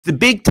The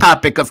big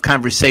topic of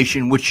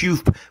conversation, which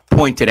you've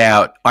pointed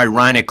out,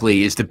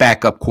 ironically, is the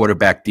backup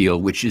quarterback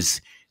deal, which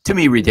is to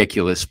me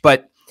ridiculous.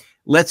 But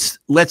let's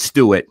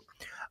do it.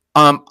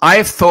 I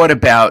have thought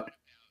about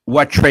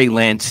what Trey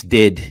Lance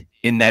did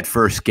in that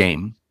first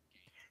game,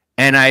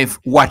 and I've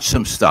watched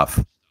some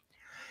stuff.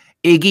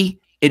 Iggy,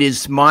 it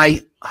is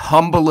my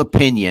humble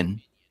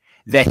opinion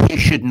that he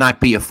should not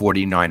be a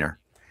 49er,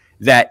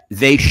 that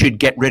they should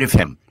get rid of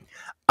him.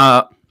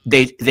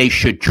 They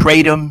should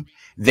trade him.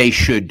 They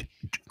should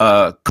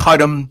cut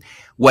him.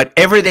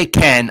 Whatever they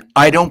can,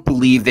 I don't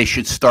believe they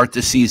should start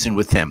the season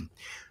with him.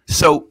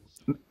 So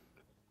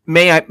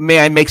may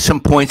I make some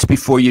points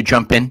before you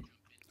jump in?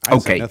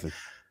 Okay.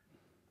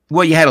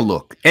 Well, you had a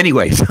look.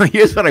 Anyway, so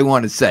here's what I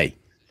want to say.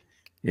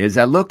 Here's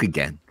that look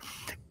again.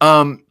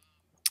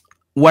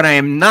 What I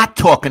am not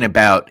talking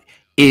about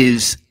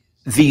is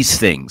these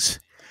things.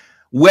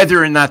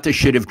 Whether or not they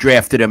should have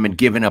drafted him and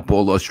given up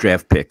all those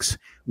draft picks.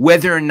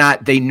 Whether or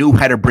not they knew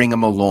how to bring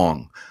him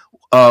along.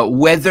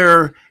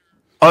 Whether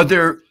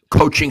other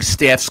coaching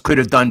staffs could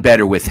have done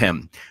better with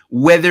him.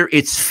 Whether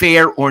it's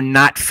fair or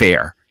not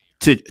fair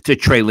to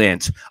Trey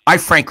Lance. I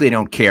frankly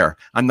don't care.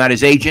 I'm not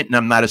his agent and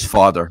I'm not his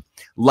father.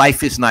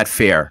 Life is not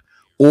fair.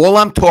 All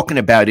I'm talking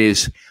about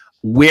is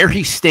where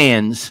he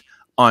stands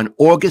on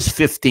August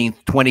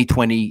 15th,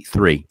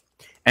 2023.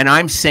 And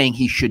I'm saying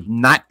he should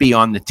not be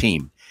on the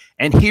team.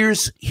 And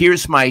here's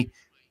my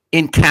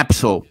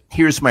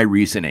here's my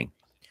reasoning.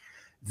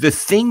 The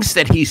things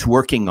that he's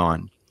working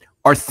on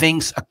are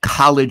things a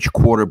college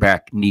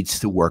quarterback needs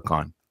to work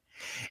on.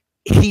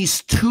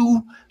 He's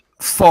too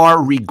far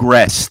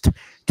regressed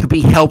to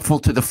be helpful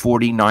to the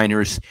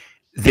 49ers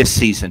this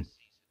season.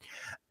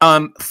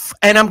 And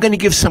I'm going to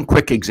give some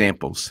quick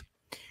examples.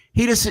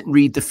 He doesn't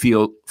read the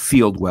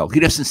field well. He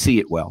doesn't see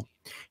it well.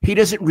 He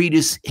doesn't read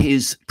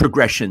his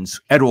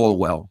progressions at all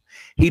well.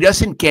 He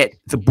doesn't get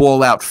the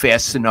ball out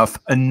fast enough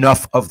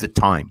of the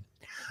time.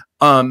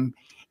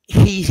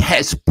 He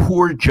has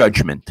poor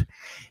judgment.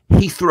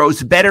 He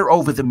throws better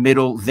over the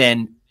middle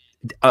than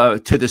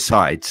to the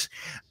sides.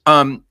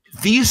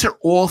 These are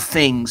all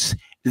things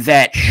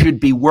that should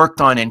be worked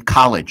on in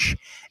college.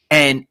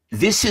 And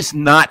this is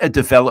not a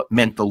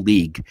developmental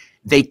league.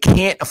 They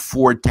can't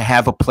afford to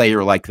have a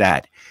player like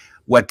that.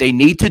 What they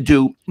need to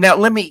do now,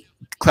 let me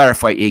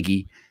clarify,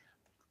 Iggy.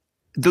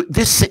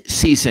 This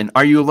season,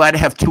 are you allowed to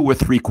have 2 or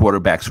 3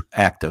 quarterbacks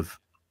active?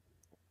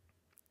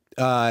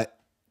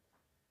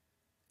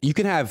 You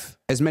can have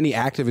as many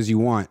active as you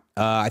want.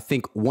 I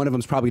think one of them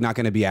is probably not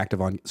going to be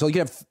active on. So you can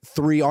have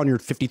 3 on your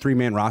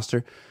 53-man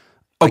roster.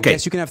 Okay. I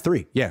guess you can have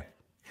 3. Yeah.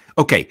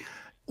 Okay.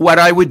 What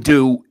I would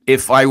do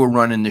if I were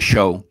running the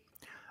show,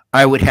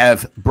 I would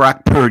have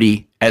Brock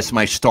Purdy as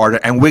my starter,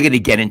 and we're going to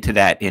get into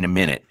that in a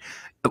minute,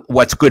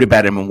 what's good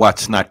about him and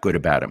what's not good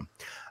about him.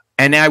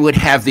 And I would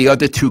have the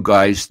other 2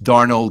 guys,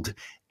 Darnold,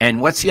 and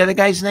what's the other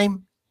guy's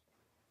name?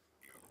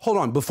 Hold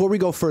on. Before we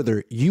go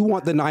further, you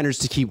want the Niners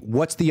to keep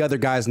what's the other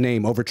guy's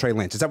name over Trey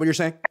Lance. Is that what you're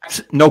saying?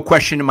 No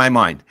question in my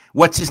mind.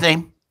 What's his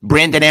name?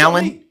 Brandon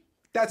Allen?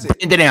 That's it.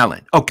 Brandon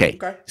Allen. Okay.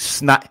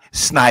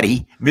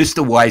 Snotty,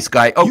 Mr. Wise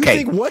Guy. Okay.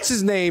 You think what's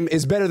his name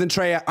is better than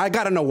Trey? I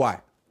got to know why.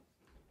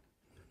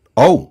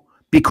 Oh,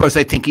 because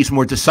I think he's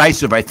more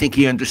decisive. I think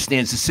he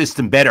understands the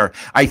system better.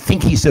 I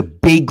think he's a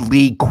big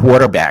league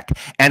quarterback.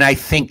 And I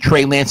think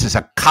Trey Lance is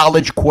a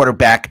college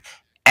quarterback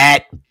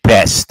at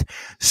best.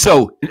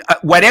 So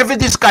whatever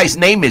this guy's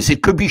name is,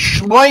 it could be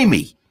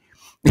Shloimeh.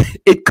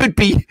 It could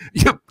be.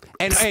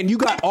 And you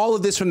got all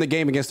of this from the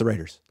game against the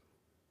Raiders.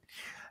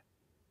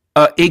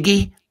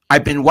 Iggy,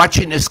 I've been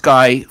watching this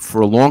guy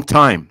for a long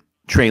time,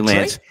 Trey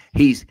Lance.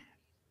 Trey?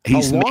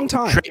 He's a long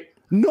time.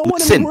 No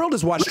one in the world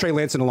has watched Trey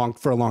Lance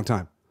for a long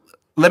time.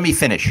 Let me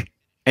finish,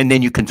 and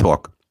then you can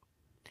talk.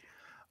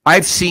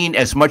 I've seen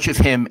as much of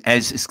him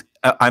as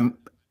I'm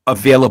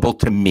available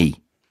to me.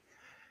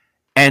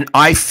 And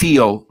I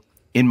feel,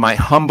 in my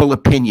humble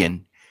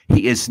opinion,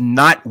 he is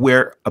not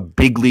where a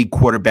big league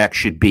quarterback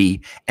should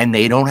be, and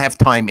they don't have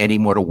time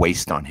anymore to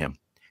waste on him.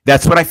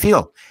 That's what I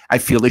feel. I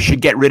feel they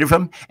should get rid of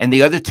him. And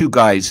the other 2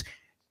 guys,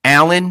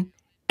 Allen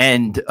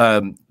and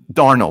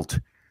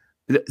Darnold,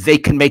 they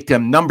can make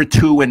them number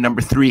 2 and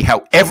number 3,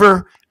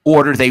 however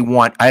order they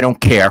want. I don't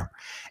care.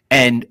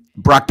 And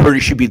Brock Purdy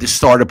should be the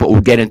starter, but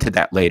we'll get into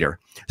that later.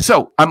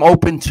 So I'm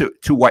open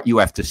to what you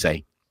have to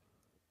say.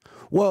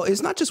 Well,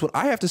 it's not just what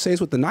I have to say, it's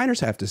what the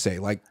Niners have to say.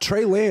 Like,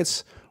 Trey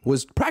Lance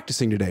was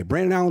practicing today.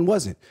 Brandon Allen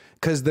wasn't,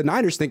 because the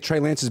Niners think Trey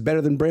Lance is better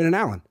than Brandon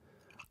Allen.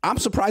 I'm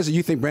surprised that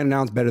you think Brandon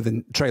Allen's better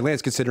than Trey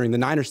Lance, considering the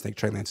Niners think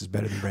Trey Lance is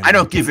better than Brandon Allen. I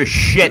don't give a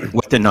shit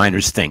what the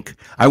Niners think.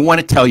 I want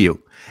to tell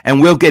you,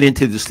 and we'll get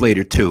into this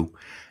later too,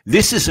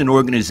 this is an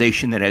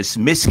organization that has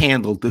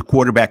mishandled the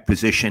quarterback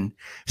position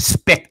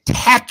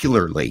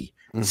spectacularly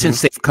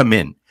since they've come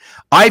in.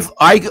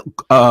 I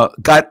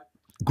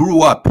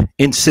grew up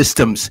in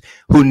systems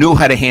who knew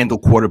how to handle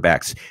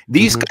quarterbacks.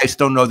 These guys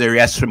don't know their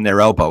ass from their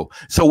elbow.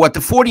 So what the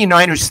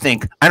 49ers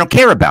think, I don't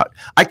care about.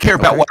 I care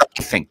about what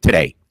I think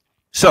today.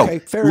 So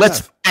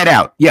let's find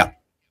out. Yeah.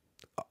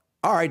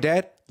 All right,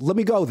 Dad. Let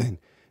me go then.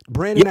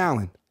 Brandon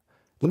Allen.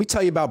 Let me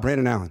tell you about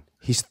Brandon Allen.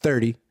 He's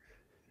 30.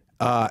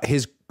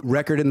 His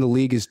record in the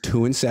league is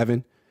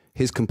 2-7.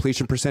 His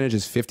completion percentage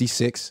is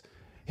 56.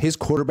 His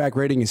quarterback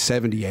rating is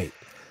 78.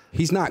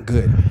 He's not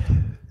good.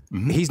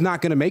 He's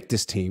not going to make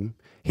this team.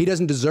 He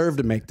doesn't deserve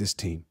to make this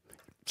team.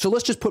 So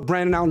let's just put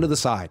Brandon Allen to the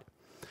side.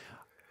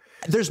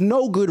 There's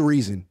no good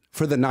reason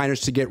for the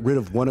Niners to get rid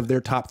of one of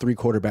their top 3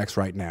 quarterbacks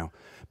right now.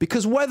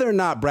 Because whether or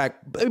not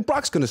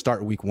Brock's going to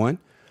start week 1,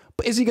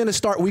 but is he going to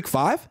start week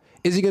 5?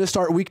 Is he going to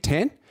start week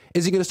 10?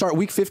 Is he going to start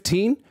week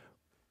 15?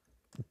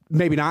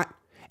 Maybe not.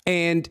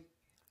 And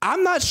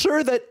I'm not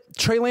sure that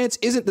Trey Lance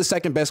isn't the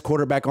second best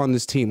quarterback on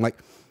this team. Like,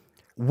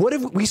 what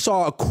if we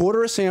saw a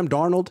quarter of Sam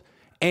Darnold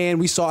and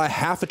we saw a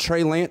half of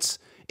Trey Lance?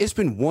 It's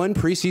been one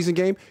preseason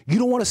game. You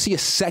don't want to see a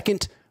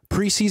second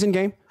preseason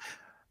game?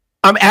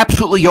 I'm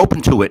absolutely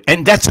open to it.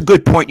 And that's a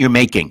good point you're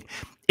making.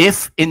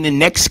 If in the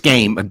next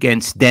game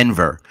against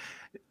Denver,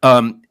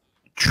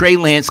 Trey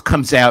Lance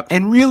comes out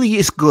and really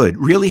is good,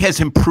 really has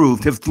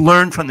improved, have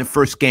learned from the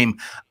first game,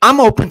 I'm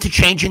open to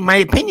changing my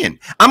opinion.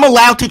 I'm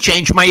allowed to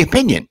change my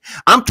opinion.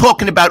 I'm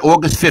talking about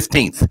August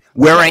 15th,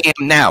 where I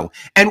am now.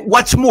 And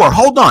what's more,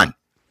 hold on.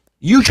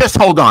 You just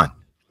hold on.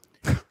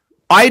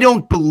 I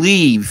don't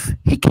believe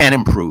he can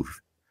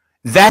improve.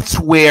 That's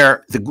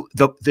where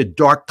the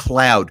dark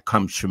cloud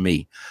comes for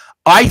me.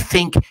 I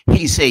think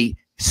he's a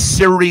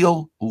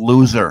serial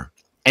loser,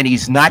 and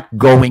he's not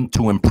going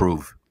to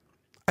improve.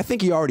 I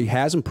think he already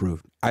has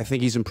improved. I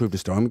think he's improved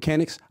his throwing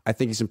mechanics. I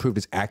think he's improved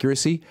his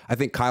accuracy. I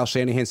think Kyle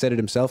Shanahan said it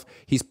himself.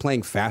 He's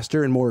playing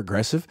faster and more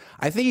aggressive.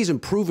 I think he's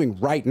improving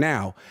right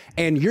now.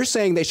 And you're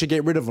saying they should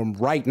get rid of him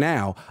right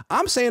now.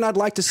 I'm saying I'd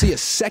like to see a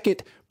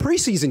second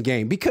preseason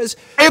game because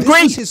I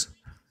agree.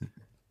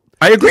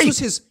 I agree. This was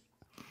his.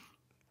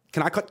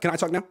 Can I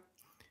talk now?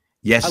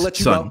 Yes, I'll let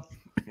you son.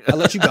 go. I'll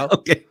let you go.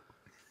 Okay.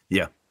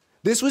 Yeah.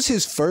 This was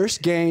his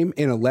first game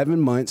in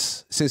 11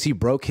 months since he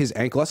broke his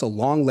ankle. That's a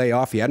long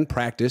layoff. He hadn't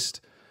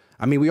practiced.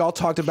 I mean, we all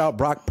talked about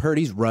Brock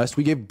Purdy's rust.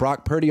 We gave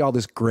Brock Purdy all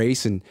this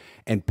grace and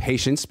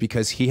patience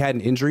because he had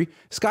an injury.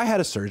 This guy had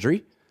a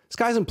surgery. This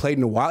guy hasn't played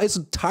in a while. It's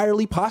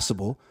entirely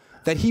possible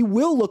that he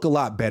will look a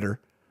lot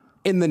better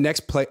in the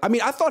next play. I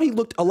mean, I thought he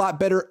looked a lot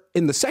better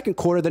in the second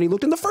quarter than he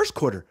looked in the first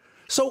quarter.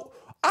 So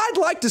I'd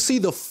like to see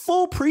the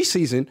full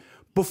preseason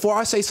before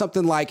I say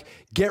something like,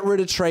 get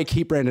rid of Trey,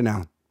 keep Brandon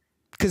Allen.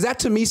 Because that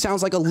to me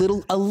sounds like a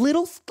little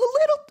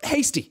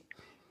hasty.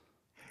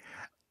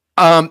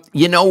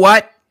 You know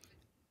what?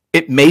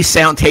 It may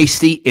sound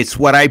hasty. It's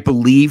what I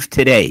believe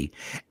today.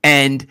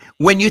 And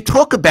when you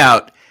talk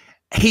about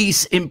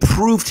he's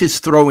improved his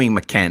throwing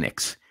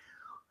mechanics,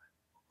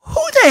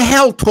 who the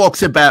hell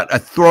talks about a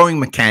throwing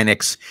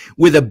mechanics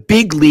with a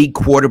big league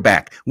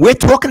quarterback? We're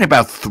talking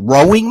about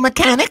throwing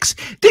mechanics?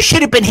 This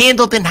should have been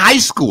handled in high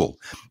school.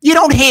 You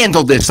don't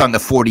handle this on the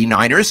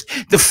 49ers.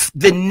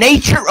 The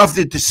nature of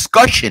the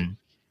discussion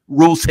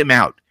rules him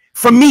out.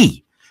 For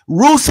me,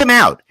 rules him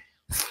out.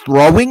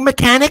 Throwing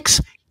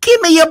mechanics?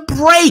 Give me a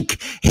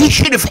break. He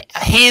should have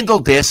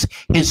handled this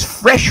his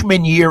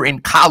freshman year in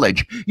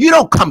college. You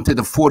don't come to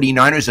the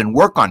 49ers and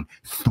work on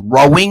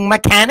throwing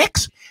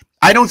mechanics.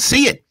 I don't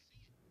see it.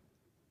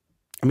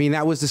 I mean,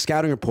 that was the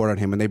scouting report on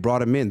him, and they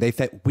brought him in. They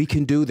thought, we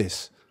can do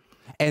this.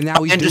 And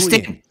now he's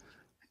doing it.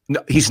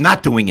 No, he's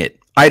not doing it.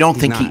 I don't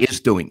think he is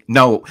doing it.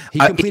 No. He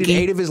completed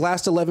 8 of his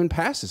last 11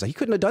 passes. He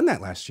couldn't have done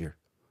that last year.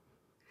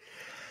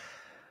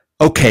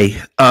 Okay.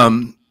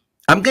 I'm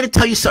going to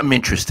tell you something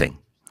interesting.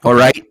 All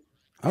right?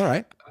 All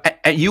right.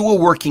 You were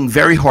working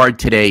very hard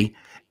today.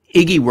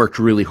 Iggy worked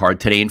really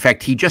hard today. In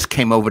fact, he just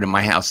came over to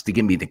my house to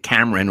give me the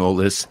camera and all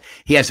this.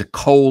 He has a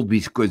cold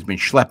because he's been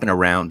schlepping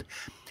around.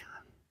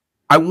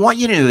 I want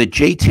you to know that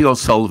JT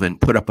O'Sullivan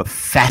put up a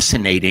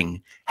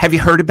fascinating. Have you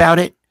heard about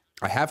it?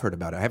 I have heard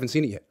about it. I haven't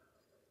seen it yet.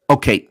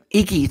 Okay,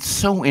 Iggy, it's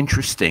so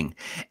interesting.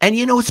 And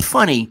you know, it's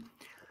funny.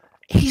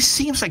 He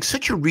seems like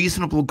such a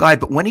reasonable guy,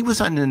 but when he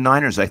was on the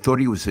Niners, I thought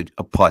he was a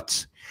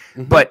putz.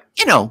 Mm-hmm. But,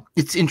 you know,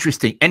 it's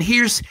interesting. And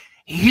here's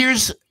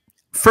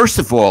first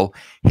of all,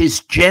 his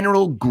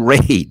general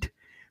grade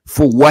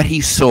for what he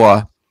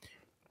saw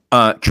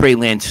Trey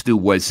Lance do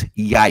was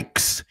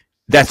yikes.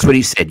 That's what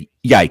he said,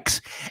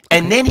 yikes.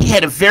 And then he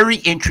had a very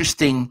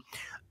interesting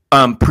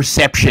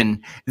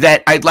perception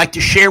that I'd like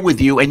to share with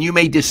you, and you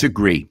may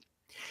disagree.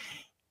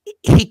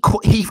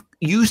 He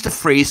used a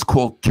phrase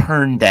called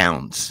turn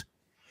downs.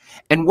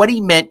 And what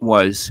he meant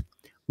was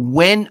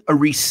when a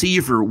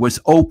receiver was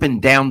open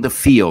down the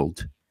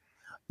field,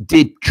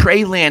 did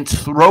Trey Lance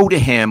throw to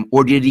him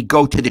or did he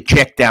go to the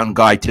check down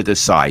guy to the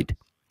side?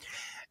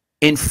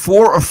 In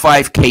 4 or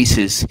 5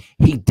 cases,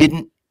 he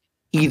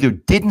either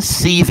didn't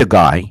see the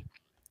guy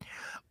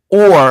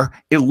or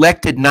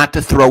elected not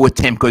to throw at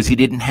him because he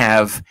didn't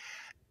have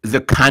the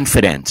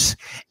confidence.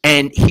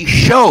 And he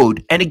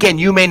showed, and again,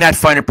 you may not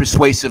find it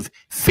persuasive,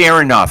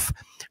 fair enough,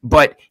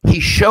 but he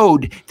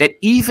showed that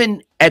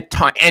even at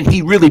times, and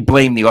he really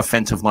blamed the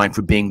offensive line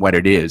for being what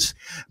it is,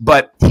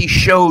 but he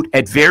showed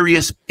at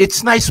various,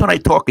 it's nice when I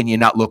talk and you're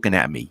not looking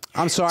at me.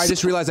 I'm sorry, I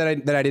just realized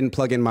that I didn't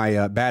plug in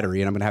my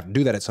battery, and I'm going to have to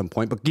do that at some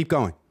point, but keep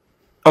going.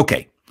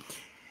 Okay.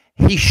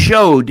 he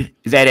showed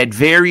that at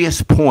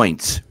various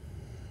points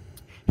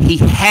he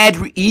had,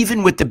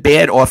 even with the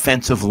bad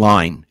offensive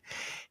line,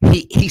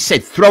 he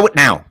said, throw it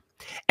now.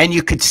 And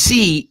you could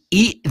see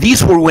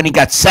these were when he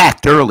got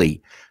sacked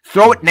early.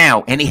 Throw it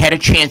now. And he had a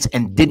chance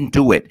and didn't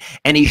do it.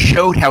 And he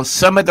showed how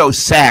some of those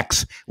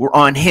sacks were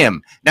on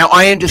him. Now,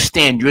 I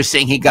understand you're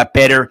saying he got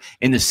better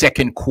in the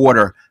second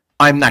quarter.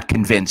 I'm not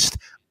convinced.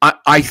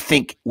 I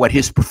think what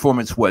his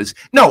performance was,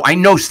 no, I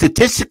know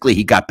statistically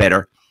he got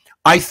better.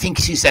 I think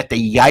he's at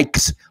the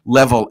yikes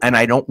level, and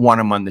I don't want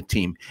him on the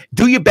team.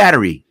 Do your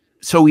battery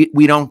so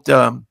we don't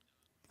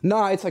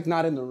No, it's like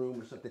not in the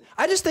room or something.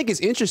 I just think it's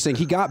interesting.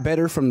 He got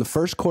better from the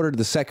first quarter to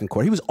the second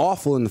quarter. He was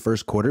awful in the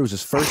first quarter. It was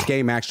his first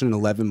game action in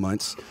 11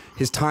 months.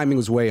 His timing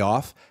was way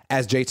off,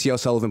 as JT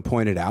O'Sullivan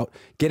pointed out.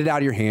 Get it out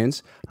of your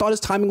hands. I thought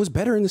his timing was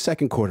better in the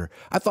second quarter.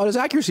 I thought his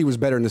accuracy was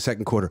better in the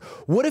second quarter.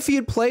 What if he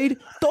had played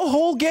the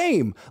whole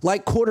game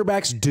like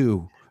quarterbacks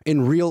do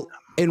in real?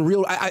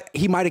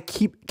 He might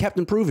have kept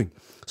improving.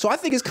 So I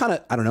think it's kind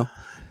of, I don't know,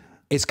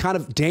 it's kind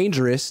of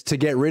dangerous to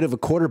get rid of a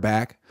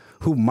quarterback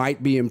who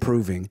might be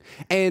improving.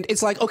 And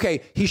it's like,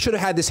 okay, he should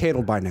have had this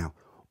handled by now.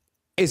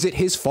 Is it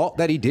his fault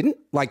that he didn't?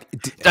 Like,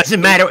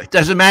 doesn't matter.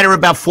 Doesn't matter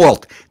about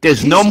fault.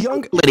 There's no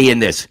morality in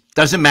this.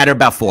 Doesn't matter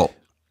about fault.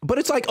 But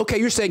it's like, okay,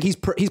 you're saying he's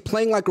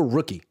playing like a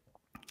rookie.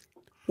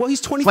 Well,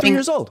 he's 23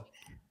 years old.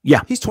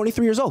 Yeah. He's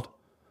 23 years old.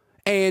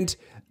 And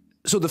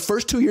so the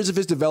first 2 years of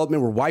his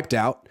development were wiped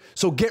out.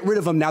 So get rid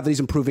of him now that he's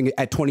improving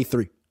at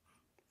 23.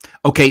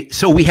 Okay,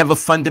 so we have a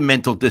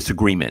fundamental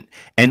disagreement,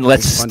 and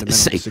let's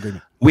say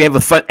we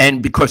have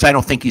and because I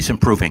don't think he's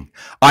improving,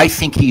 I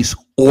think he's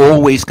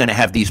always going to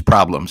have these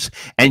problems,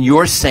 and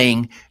you're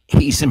saying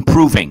he's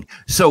improving.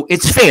 So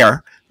it's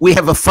fair. We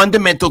have a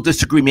fundamental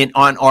disagreement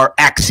on our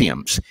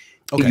axioms.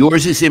 Okay.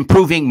 Yours is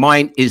improving,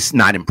 mine is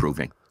not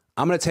improving.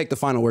 I'm going to take the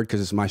final word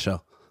because it's my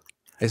show.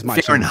 It's my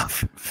fair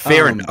enough.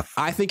 Fair enough.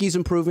 I think he's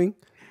improving.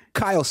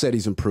 Kyle said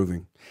he's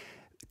improving.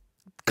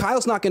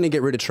 Kyle's not going to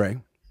get rid of Trey.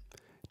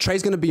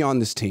 Trey's going to be on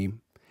this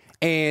team,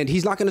 and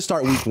he's not going to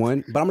start week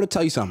one, but I'm going to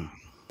tell you something.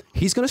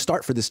 He's going to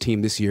start for this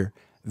team this year.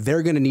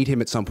 They're going to need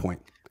him at some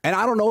point. And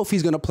I don't know if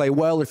he's going to play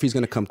well or if he's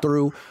going to come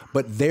through,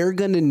 but they're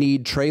going to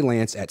need Trey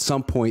Lance at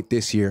some point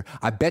this year.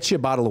 I bet you a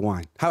bottle of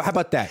wine. How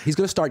about that? He's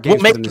going to start games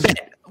for them this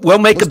year. We'll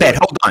make a bet.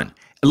 Hold on.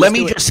 Let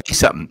me just say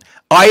something.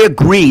 I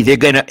agree.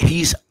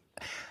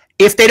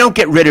 If they don't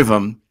get rid of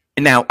him,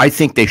 now I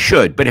think they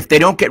should, but if they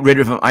don't get rid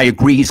of him, I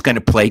agree he's going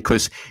to play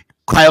because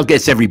Kyle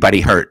gets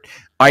everybody hurt.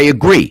 I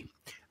agree.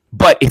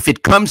 But if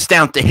it comes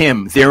down to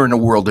him, they're in a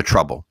world of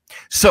trouble.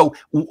 So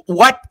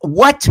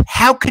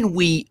how can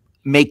we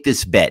make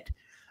this bet?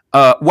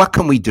 What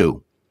can we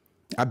do?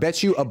 I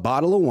bet you a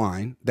bottle of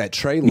wine that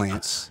Trey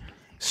Lance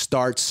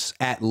starts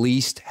at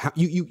least,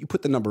 you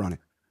put the number on it.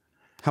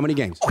 How many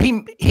games?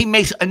 He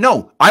makes,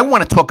 no, I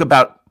want to talk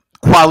about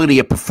quality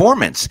of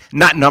performance,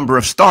 not number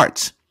of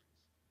starts.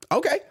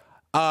 Okay.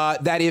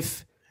 That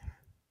if,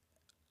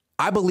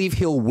 I believe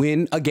he'll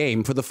win a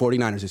game for the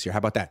 49ers this year. How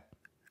about that?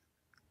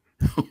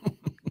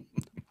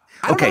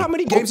 I don't know how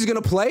many games he's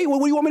going to play. What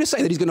do you want me to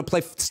say? That he's going to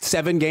play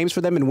 7 games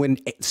for them and win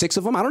 6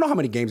 of them? I don't know how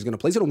many games he's going to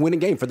play. He's going to win a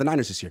game for the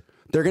Niners this year.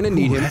 They're going to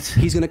need him.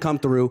 He's going to come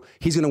through.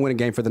 He's going to win a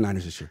game for the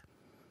Niners this year.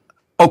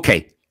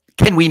 Okay.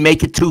 Can we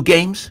make it 2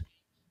 games?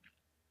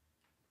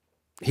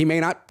 He may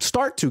not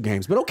start 2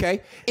 games, but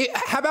okay.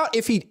 How about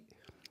if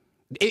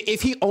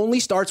he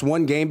only starts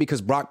 1 game because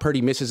Brock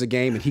Purdy misses a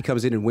game and he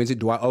comes in and wins it?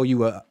 Do I owe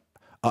you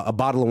a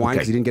bottle of wine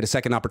because he didn't get a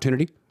second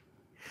opportunity?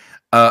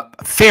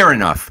 Fair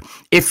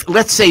enough. If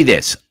let's say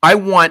this, I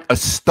want a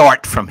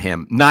start from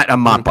him, not a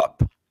mop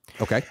up.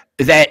 Okay.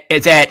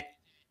 That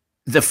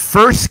the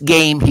first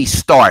game he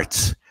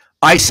starts,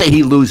 I say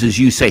he loses,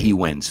 you say he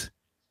wins.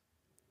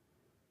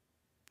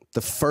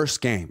 The first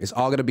game is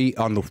all going to be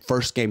on the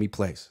first game he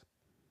plays.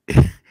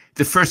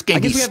 The first game. I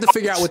guess we have to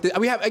figure out what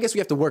I guess we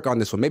have to work on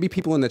this one. Maybe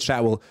people in the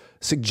chat will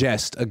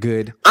suggest a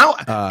good.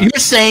 You're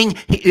saying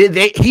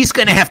he's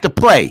going to have to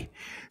play.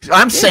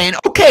 I'm saying,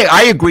 okay,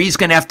 I agree he's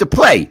going to have to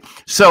play.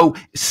 So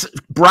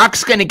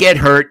Brock's going to get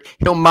hurt.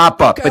 He'll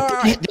mop up. Okay,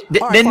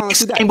 but the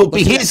next game will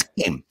be his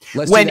game.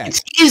 When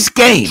it's his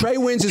game. Trey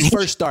wins his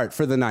first start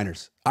for the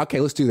Niners. Okay,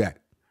 let's do that.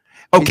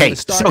 Okay.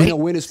 So he'll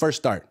win his first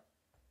start.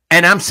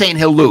 And I'm saying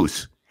he'll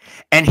lose.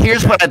 And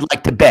here's what I'd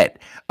like to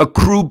bet. A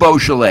Crew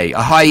Beaujolais,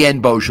 a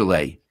high-end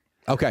Beaujolais.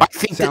 Okay, I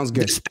think sounds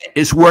good. This bet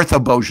is worth a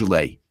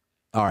Beaujolais.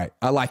 All right,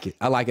 I like it.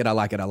 I like it. You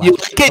like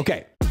it?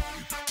 Okay.